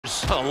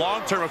The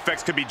long-term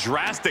effects could be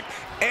drastic.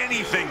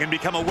 Anything can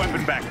become a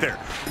weapon back there.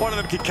 One of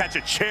them could catch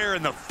a chair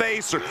in the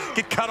face or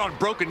get cut on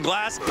broken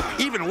glass.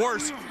 Even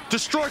worse,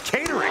 destroy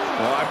catering.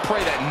 Well, I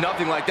pray that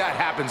nothing like that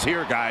happens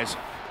here, guys.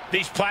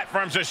 These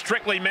platforms are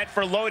strictly meant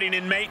for loading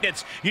and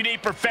maintenance. You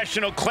need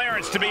professional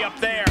clearance to be up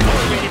there.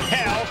 Holy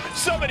hell!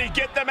 Somebody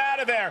get them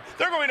out of there.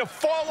 They're going to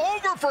fall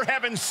over, for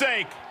heaven's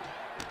sake.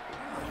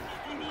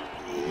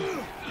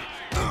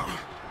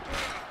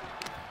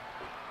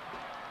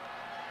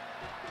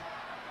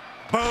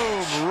 Boom,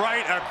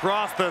 right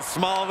across the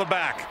small of the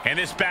back. And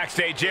this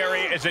backstage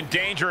area is in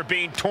danger of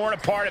being torn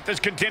apart if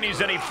this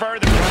continues any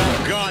further.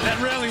 Oh, God, that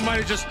railing might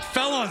have just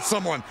fell on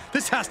someone.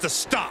 This has to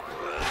stop.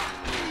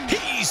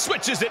 He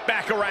switches it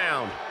back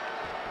around.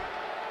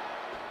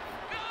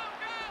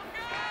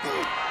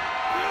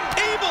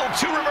 Able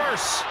to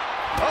reverse.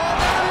 Oh,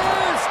 there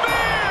it is!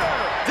 Spear!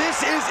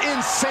 This is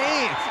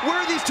insane. Where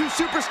are these two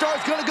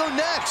superstars going to go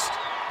next?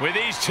 With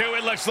these two,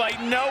 it looks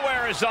like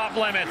nowhere is off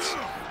limits.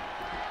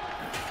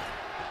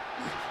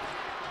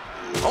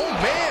 Oh,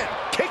 man!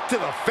 Kick to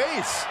the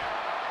face!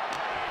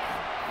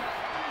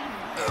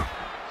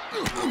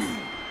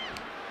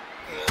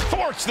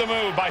 Thwarts the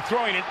move by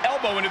throwing an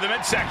elbow into the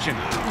midsection.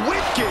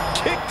 Wicked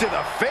kick to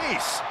the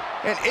face!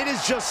 And it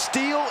is just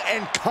steel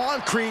and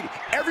concrete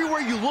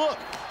everywhere you look.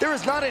 There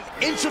is not an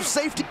inch of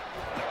safety.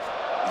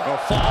 A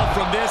fall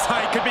from this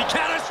height could be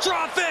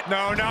catastrophic!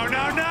 No, no,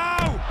 no,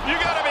 no! You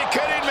gotta be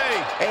kidding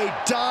me! A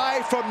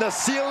dive from the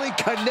ceiling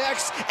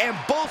connects, and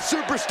both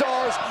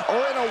superstars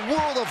are in a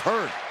world of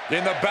hurt.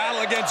 In the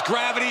battle against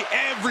gravity,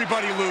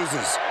 everybody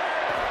loses.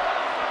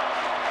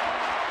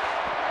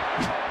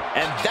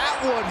 And that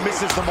one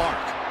misses the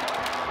mark.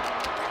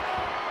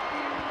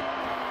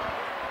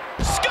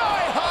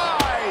 Sky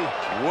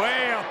high!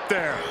 Way up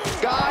there.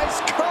 Guys,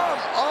 come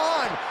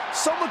on!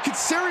 Someone could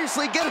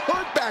seriously get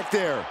hurt back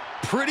there.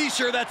 Pretty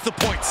sure that's the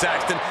point,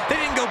 Saxton. They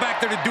didn't go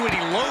back there to do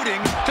any loading,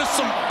 just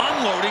some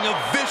unloading of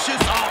vicious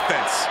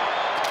offense.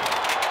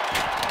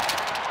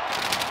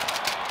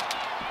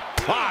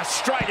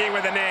 Striking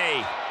with a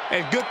knee.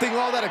 And good thing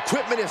all that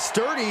equipment is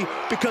sturdy,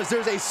 because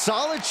there's a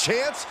solid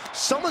chance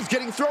someone's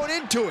getting thrown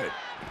into it.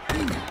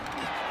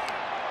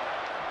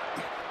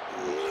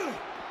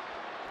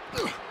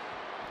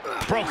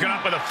 Broken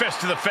up with a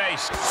fist to the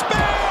face. Spear!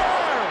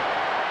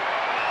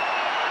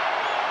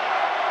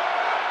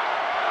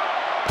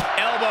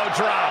 Elbow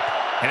drop.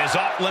 And as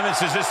off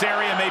limits as this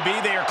area may be,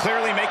 they are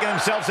clearly making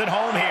themselves at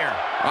home here.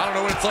 I don't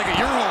know what it's like at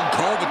your home,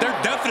 Cole, but they're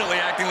definitely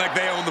acting like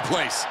they own the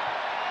place.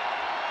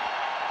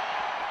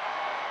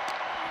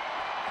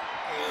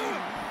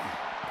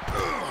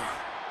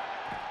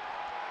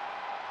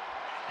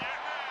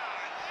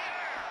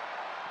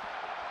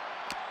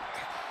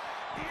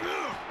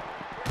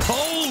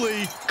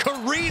 Holy,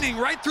 careening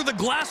right through the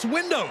glass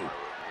window.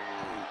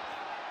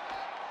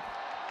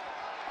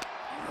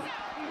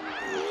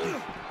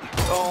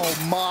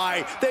 Oh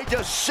my, they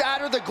just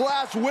shattered the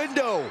glass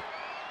window.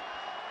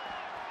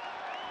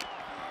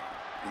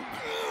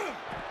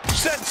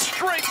 Sent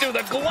straight through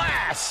the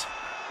glass.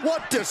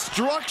 What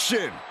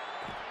destruction.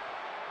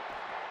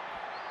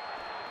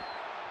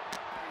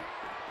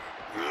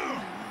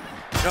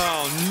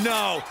 Oh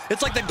no,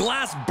 it's like the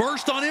glass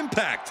burst on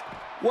impact.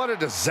 What a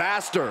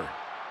disaster.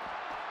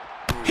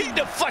 He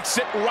deflects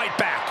it right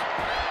back.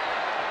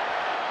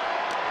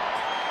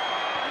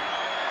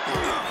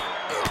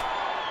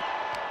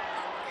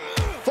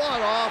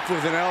 Fought off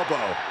with an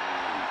elbow.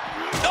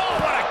 Oh,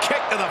 what a kick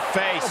to the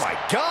face. Oh my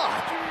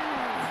God.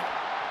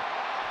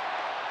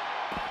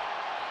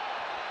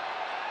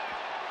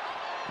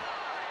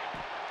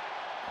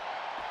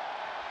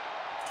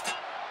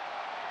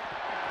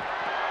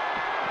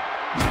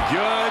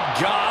 Good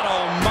God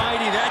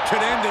almighty, that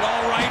could end it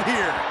all right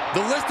here.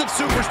 The list of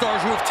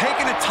superstars who have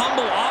taken a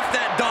tumble off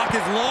that dock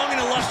is long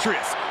and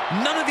illustrious.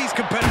 None of these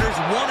competitors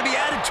want to be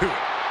added to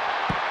it.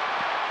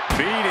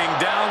 Beating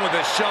down with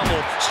a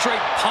shovel, straight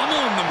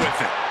pummeling them with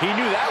it. He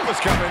knew that was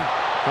coming.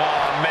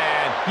 Oh,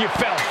 man, you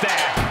felt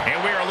that. And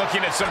we are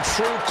looking at some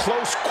true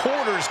close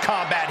quarters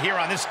combat here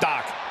on this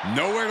dock.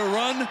 Nowhere to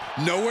run,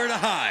 nowhere to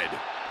hide.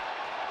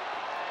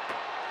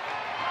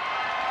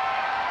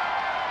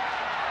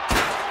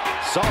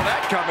 Saw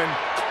that coming.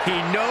 He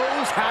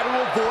knows how to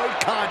avoid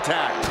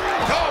contact.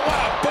 Oh,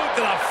 what a boot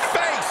to the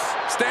face!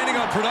 Standing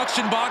on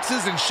production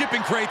boxes and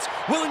shipping crates,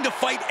 willing to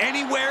fight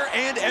anywhere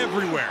and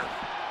everywhere.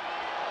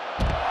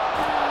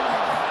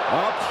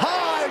 Up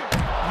high.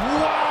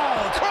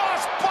 Wow,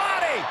 cross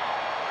body!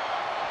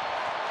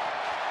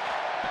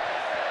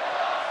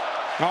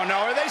 Oh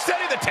no, are they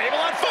setting the table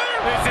on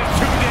fire? This is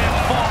too damn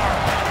far.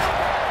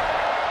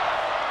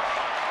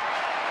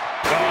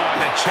 Oh,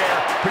 and the chair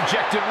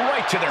projected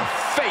right to their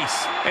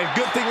face. And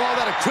good thing all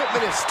that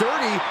equipment is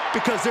sturdy,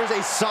 because there's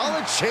a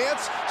solid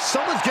chance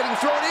someone's getting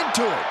thrown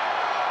into it.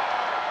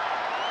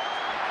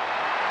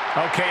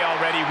 Okay,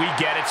 already, we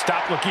get it.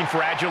 Stop looking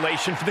for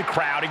adulation for the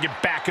crowd and get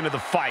back into the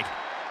fight.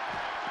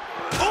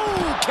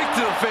 Ooh, kick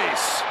to the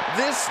face.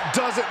 This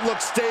doesn't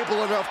look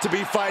stable enough to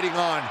be fighting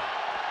on.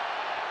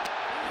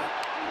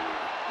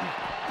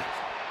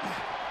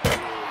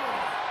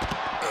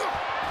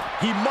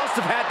 He must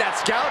have had that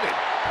scouted.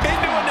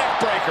 Into a neck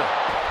breaker.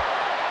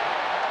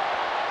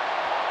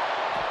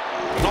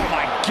 Oh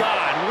my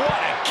God, what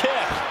a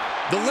kick.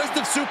 The list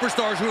of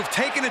superstars who have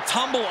taken a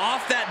tumble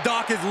off that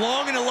dock is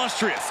long and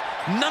illustrious.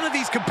 None of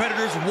these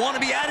competitors want to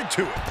be added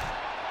to it.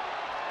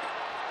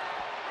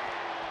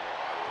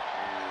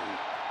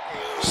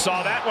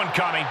 Saw that one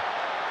coming.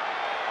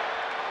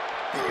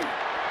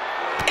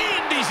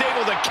 And he's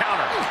able to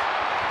counter.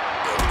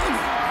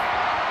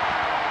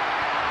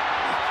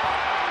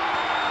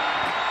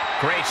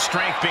 Great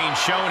strength being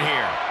shown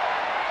here.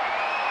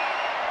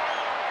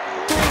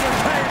 Through the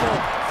table,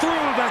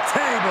 through the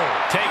table.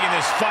 Taking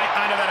this fight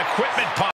onto that equipment pump.